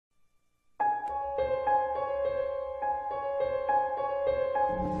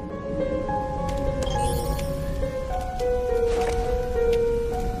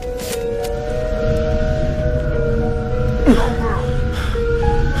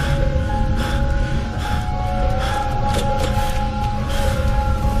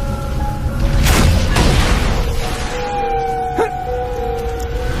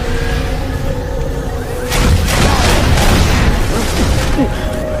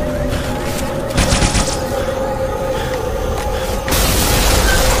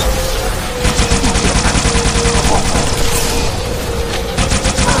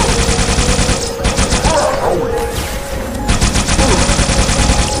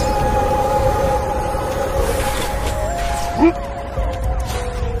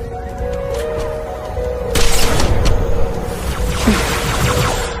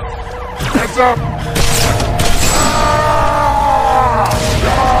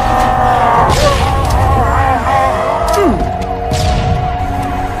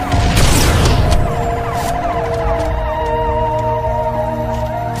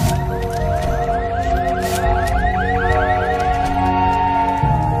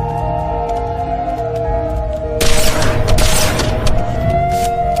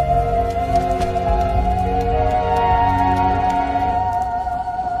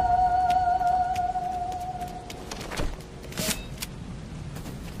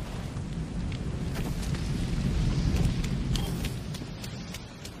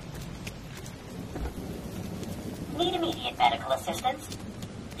assistance?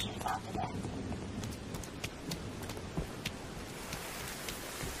 She's out to that.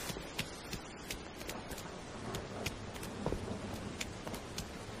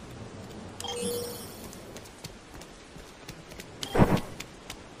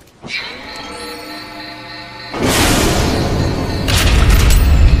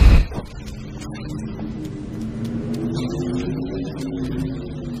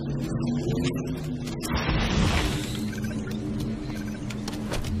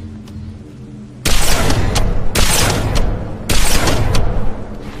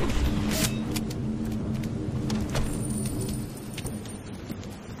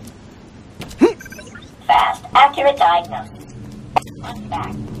 Accurate diagnosis. One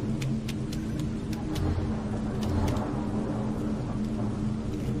fact.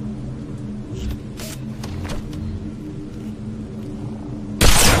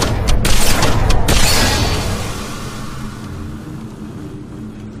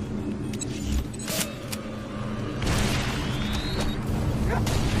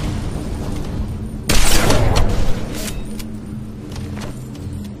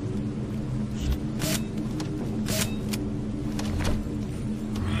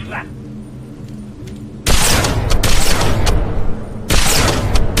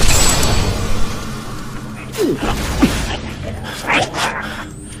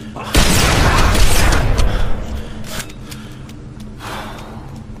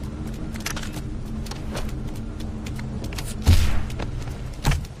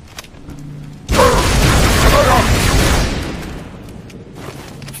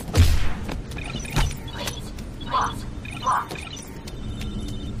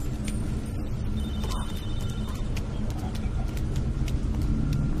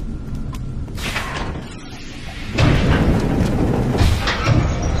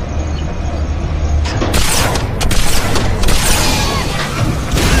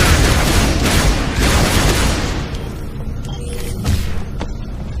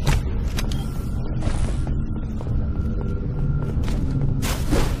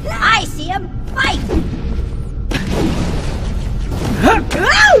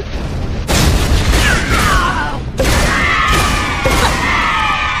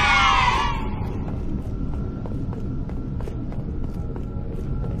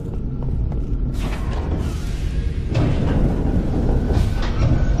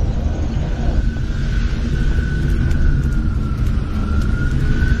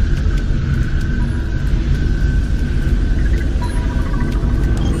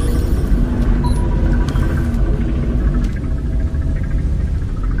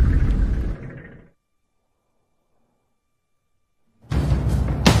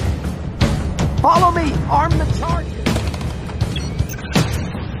 Follow me! Arm the charges!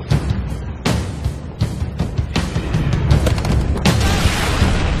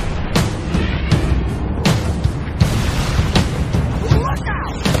 Look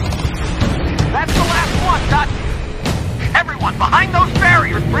out! That's the last one, Dutch! Everyone, behind those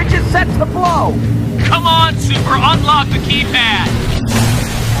barriers! Bridges set to blow! Come on, Super! Unlock the keypad!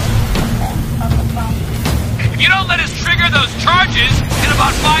 If you don't let us trigger those charges, in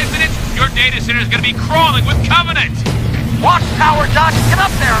about 5 minutes, your data center is going to be crawling with Covenant! Watchtower, Dutch! Get up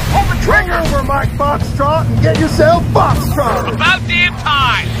there and pull the trigger! Bring over, Mike Foxtrot, and get yourself Foxtrot! About damn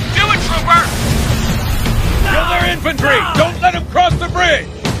time! Do it, Trooper! Kill their infantry! Don't let them cross the bridge!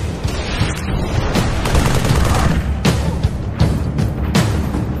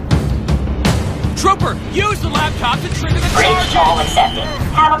 Trooper, use the laptop to trigger the Bridge charges! all accepted.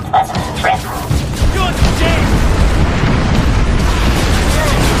 Have a pleasant trip. Good day!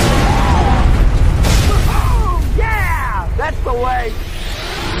 Yeah! That's the way!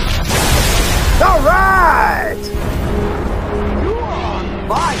 All right! You are on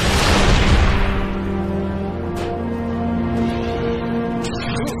fire!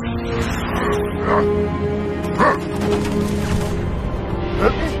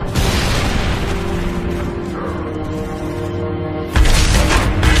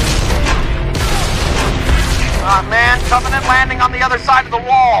 Man, Covenant landing on the other side of the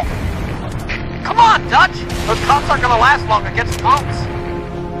wall. Come on, Dutch! Those cops aren't gonna last long against troops.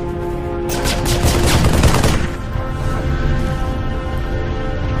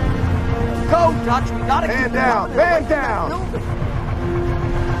 Go, Dutch! We gotta Man down! Man down!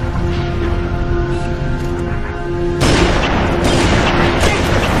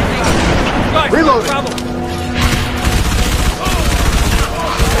 Reload!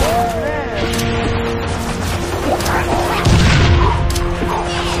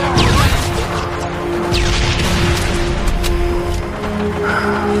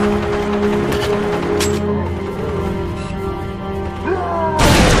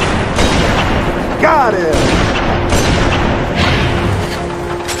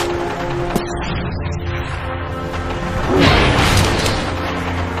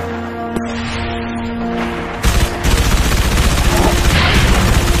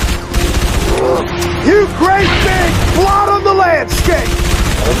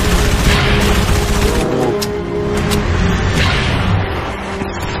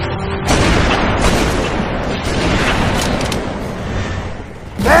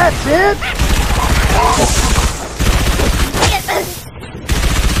 it!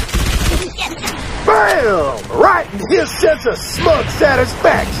 Bam! Right in his sense of smug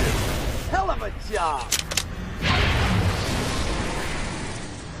satisfaction. Hell of a job.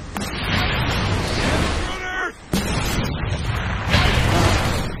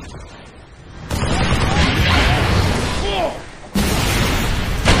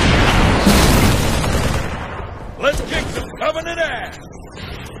 Let's kick some Covenant ass!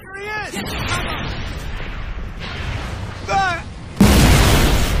 Here he is!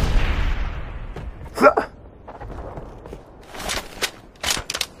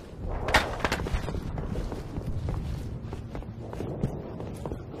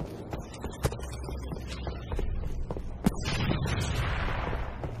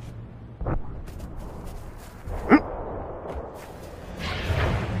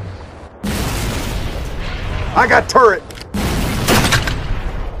 I got turret.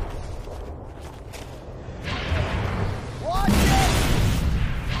 Watch it!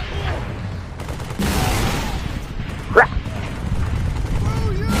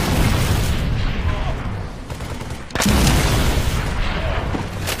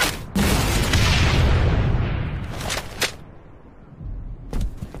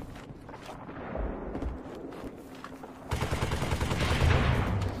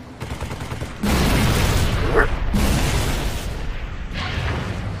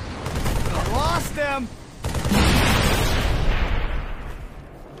 Lost him!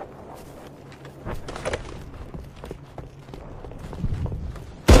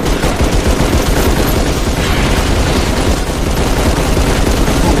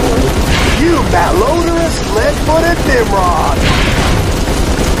 You malodorous, lead-footed Nimrod.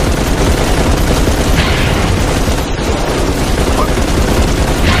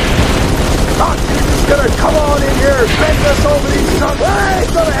 Thought you were just gonna come on in here and bend us over these sons. That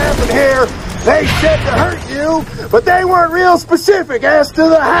ain't gonna happen here. They said to hurt you, but they weren't real specific as to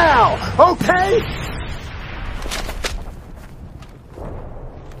the how, okay?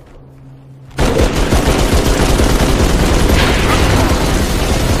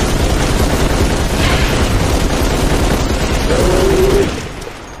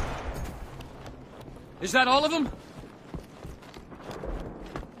 Is that all of them?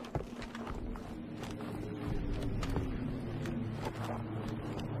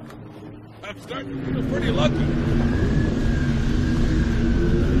 I'm starting to feel pretty lucky.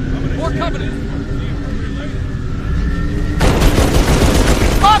 More Covenant!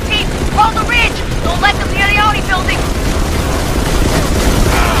 All teams, hold the ridge! Don't let them near the Audi building!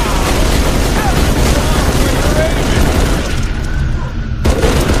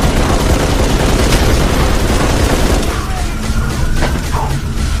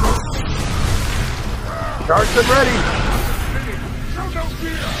 Charged and ready.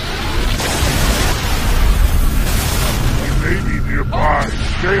 Baby nearby.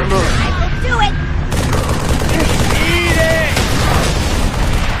 Stay alert. Do it! Eat it!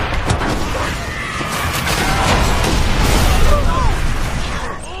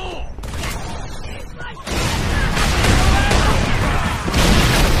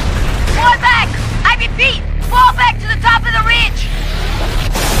 Fall back! I repeat, fall back to the top of the ridge!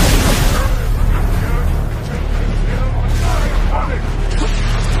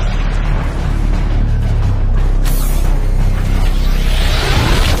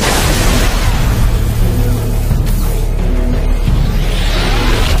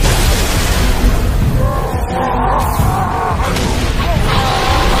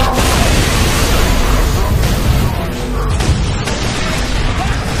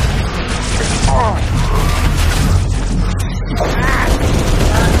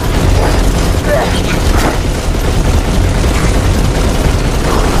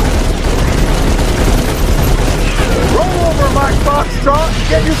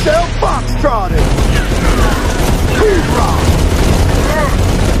 Get yourself foxtrotted! Hoorah!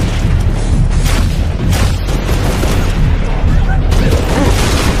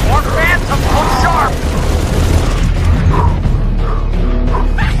 More phantoms, look sharp!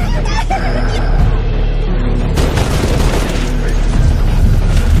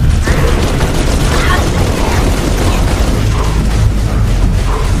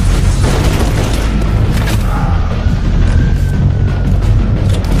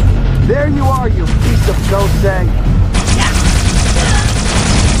 There you are, you piece of no-say.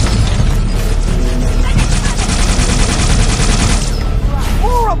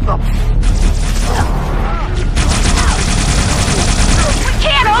 More of them! We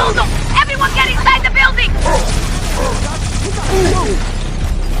can't hold them! Everyone get inside the building!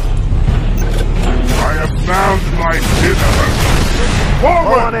 I have found my dinner. Low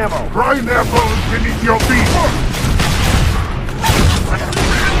Forward! on ammo.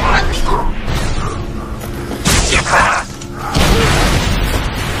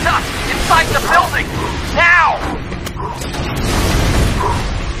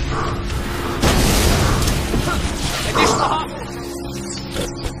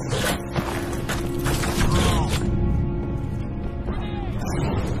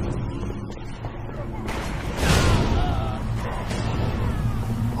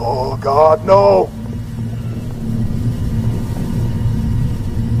 God, no!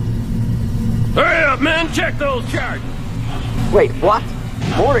 Hurry up, man! Check those charges! Wait, what?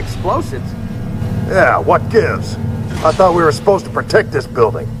 More explosives? Yeah, what gives? I thought we were supposed to protect this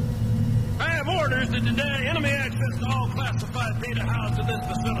building. I have orders to deny enemy access to all classified data housed in this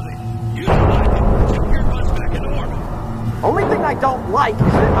facility. You don't like it? Ship your butts back into orbit. Only thing I don't like is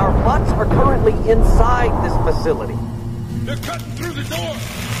that our butts are currently inside this facility. They're cutting through the door!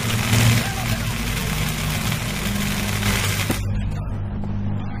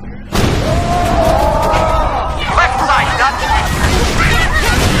 Left side, Dutch!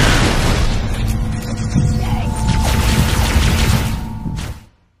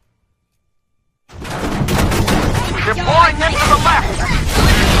 Deploying into the left!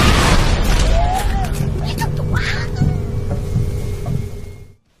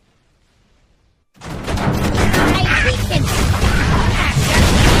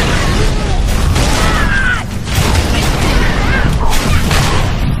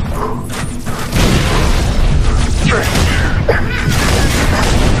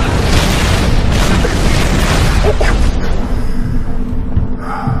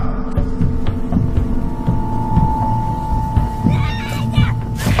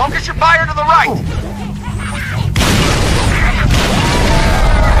 Focus your fire to the right!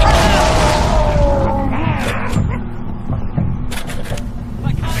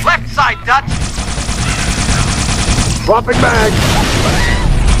 Left side, Dutch! Dropping mag!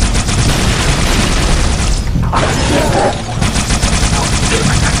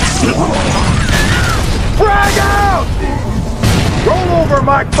 Frag out! Roll over,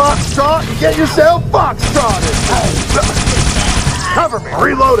 Mike Foxtrot, and get yourself foxtrotted! Cover me,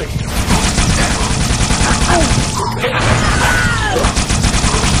 reloading!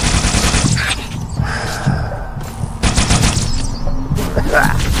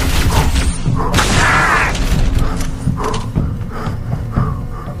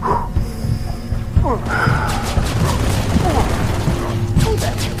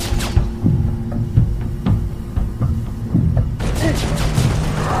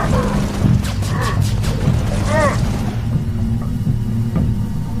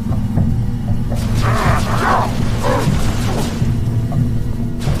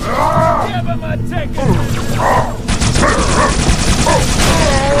 Give him a ticket!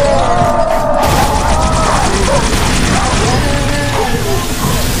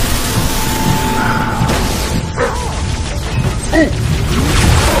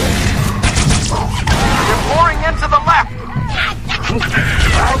 You're pouring into the left!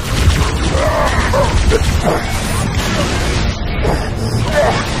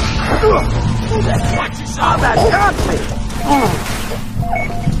 Oh, that got me!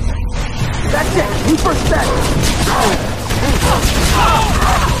 That's it! Keep her steady!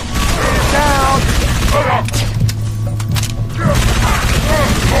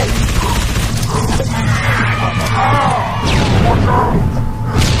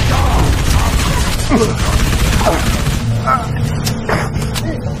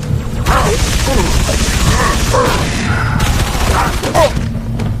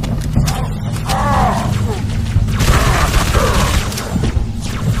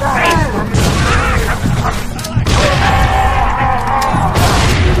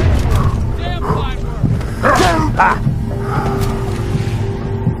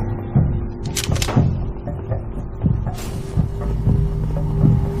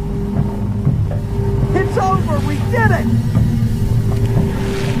 It's over! We did it!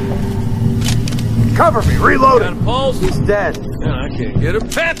 Cover me, reloading! Got a pulse? He's dead. I can't get him.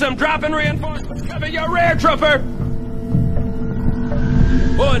 Phantom dropping reinforcements. Cover your rear, trooper!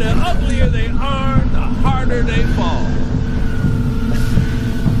 Boy, the uglier they are, the harder they fall.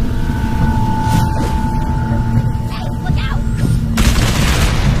 Look out!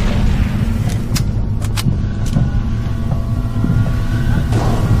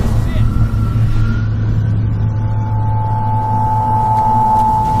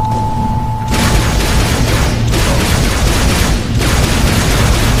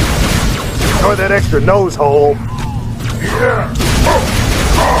 Enjoy that extra nose hole.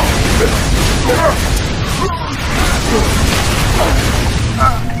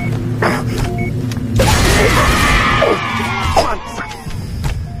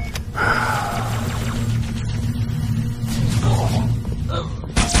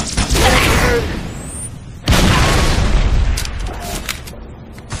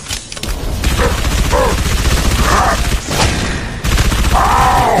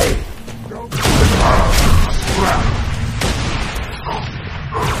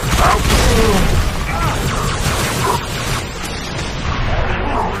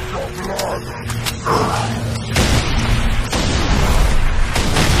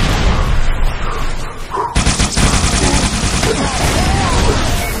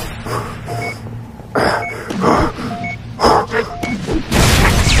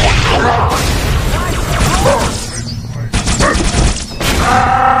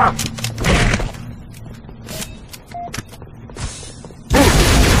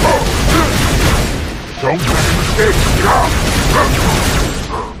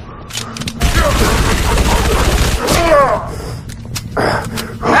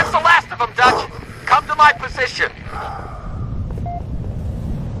 That's the last of them, Dutch. Come to my position.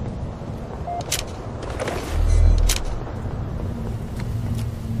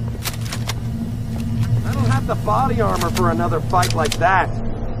 I don't have the body armor for another fight like that.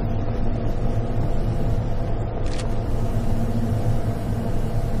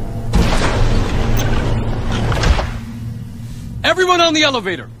 Everyone on the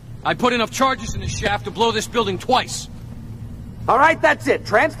elevator! I put enough charges in the shaft to blow this building twice. All right, that's it.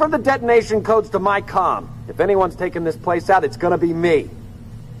 Transfer the detonation codes to my comm. If anyone's taking this place out, it's gonna be me.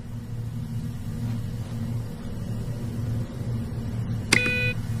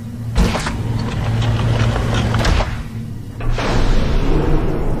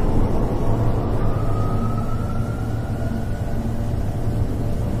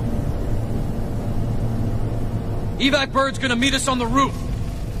 Evac Bird's gonna meet us on the roof.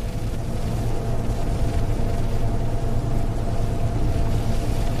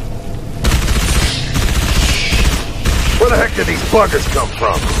 Where the heck did these buggers come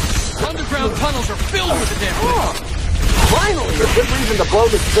from? Underground tunnels are filled with the damn thing. Finally, a good reason to blow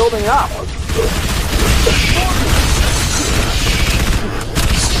this building up.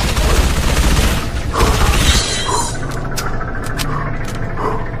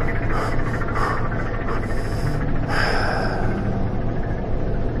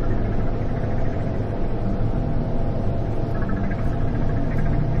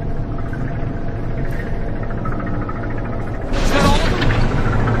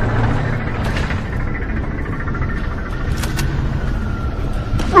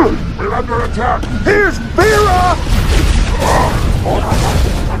 We're under attack! Here's Vera!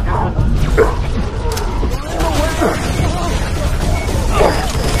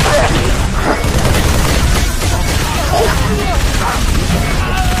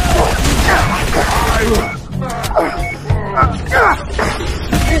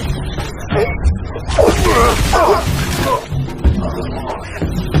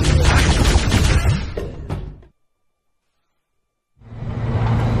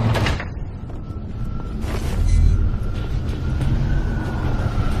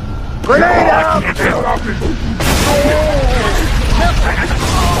 Grenade out!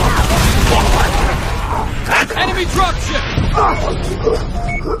 Enemy dropship!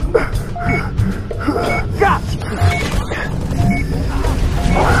 Got!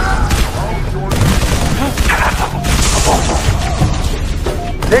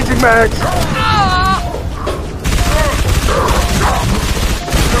 Changing mags!